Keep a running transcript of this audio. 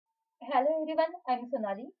Hello everyone, I am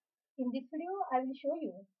Sonali. In this video, I will show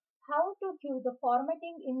you how to view the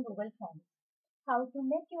formatting in Google Forms, how to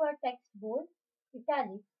make your text bold,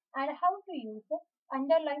 italic, and how to use the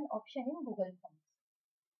underline option in Google Forms.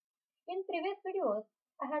 In previous videos,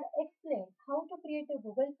 I had explained how to create a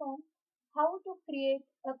Google Form, how to create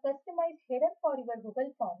a customized header for your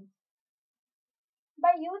Google Forms.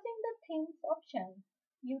 By using the themes option,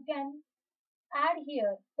 you can add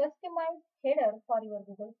here customize header for your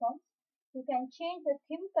Google Forms. You can change the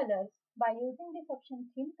theme colors by using this option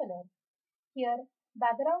theme color. Here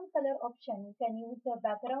background color option, you can use the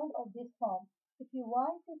background of this form. If you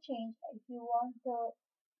want to change, if you want the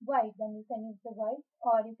white, then you can use the white,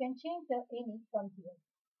 or you can change the any from here.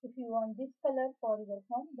 If you want this color for your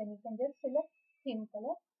form, then you can just select theme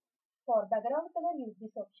color. For background color, use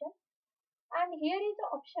this option. And here is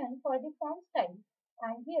the option for the font style.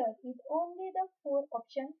 And here is only the four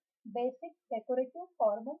options: basic, decorative,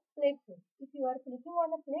 formal, playful. If you are clicking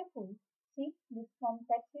on a playful, see this font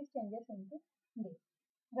text is changes into this.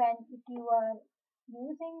 When if you are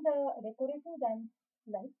using the decorative, then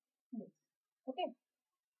like this. Okay.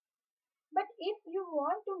 But if you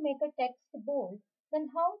want to make a text bold, then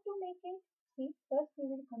how to make it? See, first we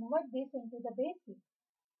will convert this into the basic.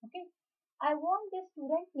 Okay. I want the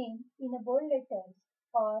student name in a bold letters,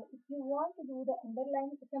 or if you want to do the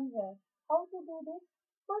underline somewhere, how to do this?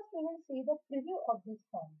 First we will see the preview of this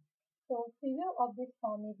form. So preview of this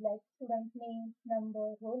form is like student name,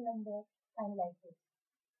 number, roll number, and like this.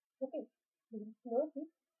 Okay, we will close it.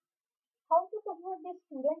 How to convert the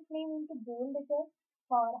student name into bold letters,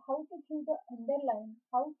 or how to choose the underline,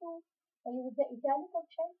 how to use the italic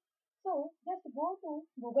option. So just go to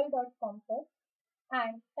google.com first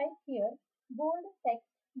and type here bold text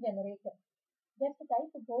generator. Just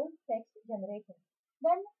type bold text generator.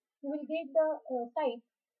 Then you will get the site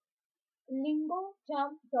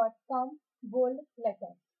lingojump.com bold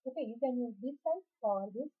letters. Okay, you can use this site or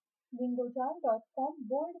this lingojump.com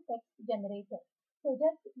bold text generator. So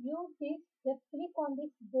just use this, just click on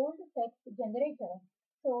this bold text generator.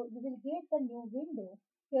 So you will get the new window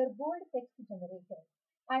here bold text generator.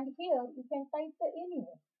 And here you can type the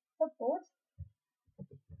anywhere. Suppose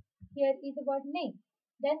here is the word name.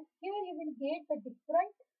 Then here you will get the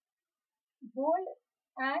different bold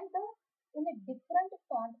and the in a different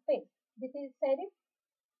font face. This is serif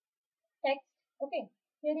text. Okay.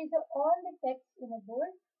 Here is all the text in a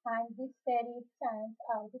bold and this serif sans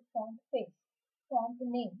are the font face. Font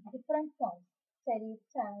name, different fonts. Serif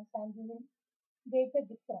sans and you will get the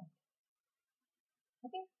different.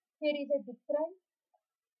 Okay. Here is a different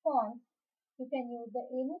font. You can use the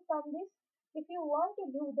any from this. If you want to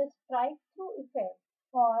do the strike through effect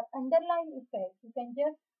or underline effect, you can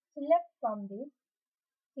just select from this.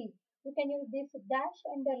 See, you can use this dash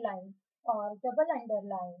underline or double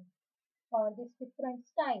underline or this different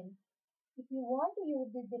style. If you want to use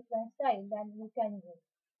this different style, then you can use.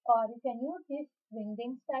 Or you can use this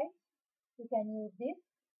winging style. You can use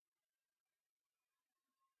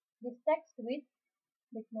this text with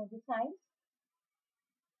more designs.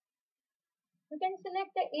 You can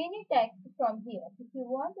select any text from here. If you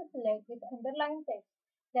want to select this underline text,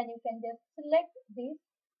 then you can just select this,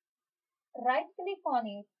 right click on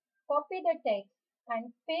it, copy the text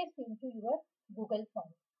and paste into your Google Form.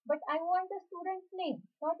 But I want the student name,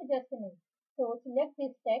 not just a name. So select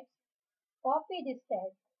this text, copy this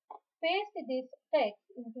text, paste this text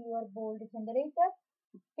into your bold generator,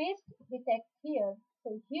 paste the text here.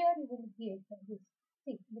 So here you will get this.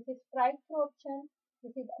 See, this is strike through option,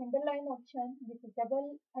 this is underline option, this is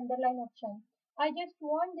double underline option. I just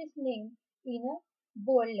want this name in a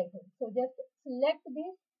bold letter. So just select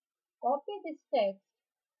this, copy this text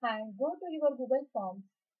and go to your Google Forms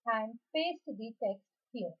and paste the text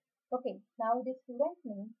here. Okay, now the student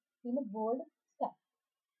name in a bold style.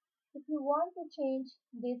 If you want to change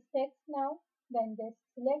this text now, then just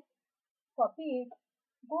select, copy it,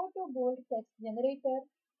 go to bold text generator,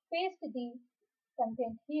 paste the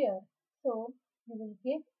content here. So you will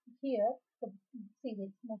get here the see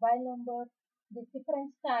this mobile number, the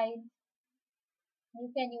different styles. You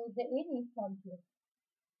can use the any from here.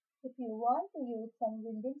 If you want to use some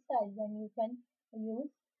winding style, then you can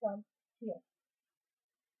use from here.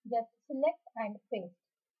 Just select and paste.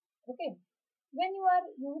 Okay. When you are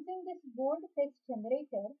using this bold text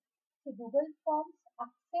generator, the Google Forms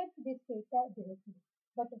accept this data directly.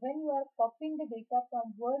 But when you are copying the data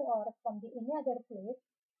from Word or from the any other place,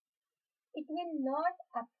 it will not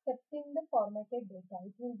accepting the formatted data.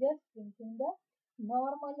 It will just printing the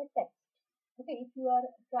normal text. Okay, if you are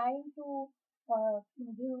trying to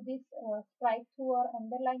do this strike through or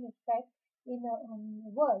underline effect in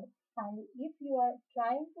Word, And if you are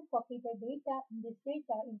trying to copy the data in this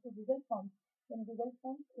data into Google Forms, then Google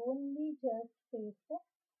Forms only just paste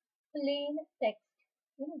plain text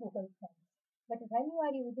in Google Forms. But when you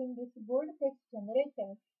are using this bold text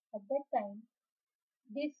generator, at that time,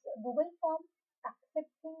 this Google Form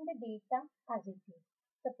accepting the data as it is.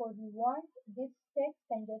 Suppose you want this text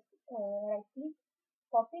and just right click,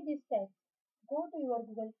 copy this text, go to your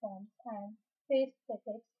Google Forms and paste the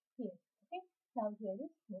text here. Okay. Now here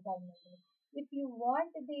is mobile number. If you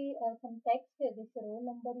want the some text, this roll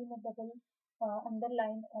number in a double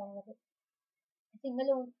underline or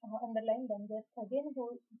single underline, then just again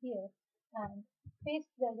go here and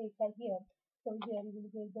paste the data here. So here you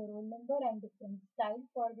will get the roll number and different style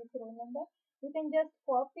for this roll number. You can just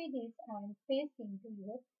copy this and paste into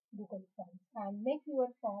your Google Forms and make your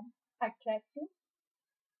form attractive.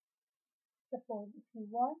 Suppose if you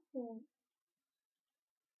want to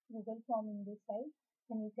Google Form in this style,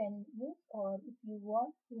 then you can use, or if you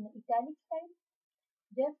want in italic style,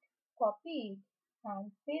 just copy it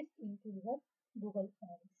and paste into your Google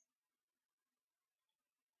Forms.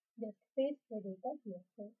 Just paste the data here.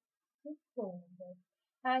 So this phone number.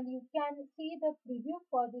 And you can see the preview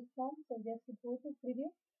for this form. So just go to preview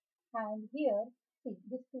and here see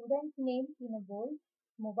the student name in a bold,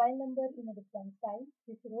 mobile number in a different style,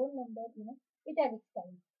 this roll number in a italic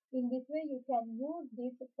style. In this way you can use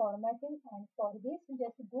this formatting, and for this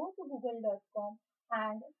just go to google.com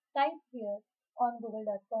and type here on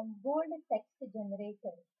google.com bold text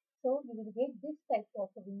generator. So you will get this type of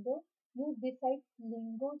a window. Use this site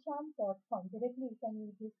lingocharm.com. Directly you can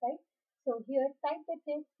use this site. So here type the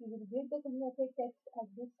text, you will get the converted text at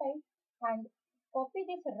this site and copy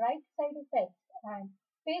this right side text and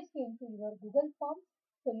paste into your Google Forms.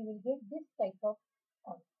 So you will get this type of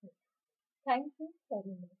output. Thank you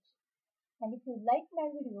very much. And if you like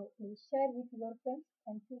my video, please share with your friends.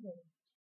 Thank you very much.